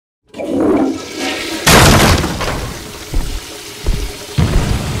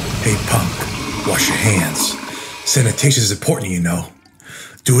Hey punk, wash your hands. Sanitation is important, you know.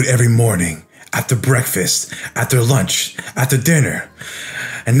 Do it every morning, after breakfast, after lunch, after dinner,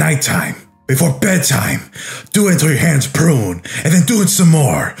 at nighttime, before bedtime. Do it until your hands prune, and then do it some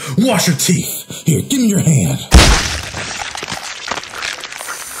more. Wash your teeth. Here, give me your hand.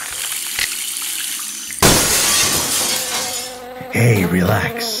 Hey,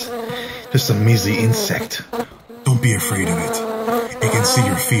 relax. Just a measly insect. Don't be afraid of it. It can see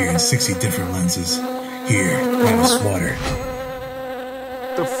your fear in 60 different lenses. Here, have this water.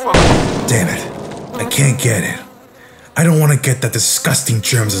 The fuck? Damn it. I can't get it. I don't want to get that disgusting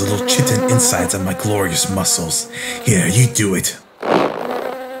germs as little chitin insides on my glorious muscles. Here, you do it.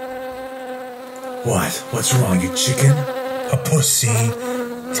 What? What's wrong, you chicken? A pussy?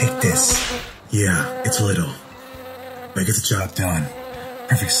 Take this. Yeah, it's little. But it gets the job done.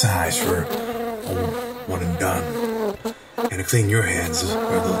 Perfect size for one and done. And to clean your hands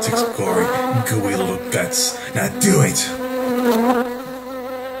where little ticks gory, gooey little guts. Now do it!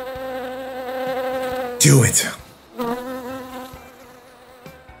 Do it!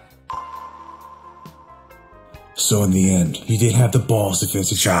 So in the end, you did have the balls to finish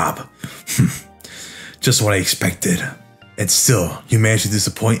the job. Just what I expected. And still, you managed to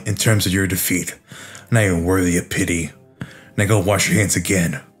disappoint in terms of your defeat. Not even worthy of pity. Now go wash your hands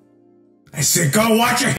again. I said go wash your hands!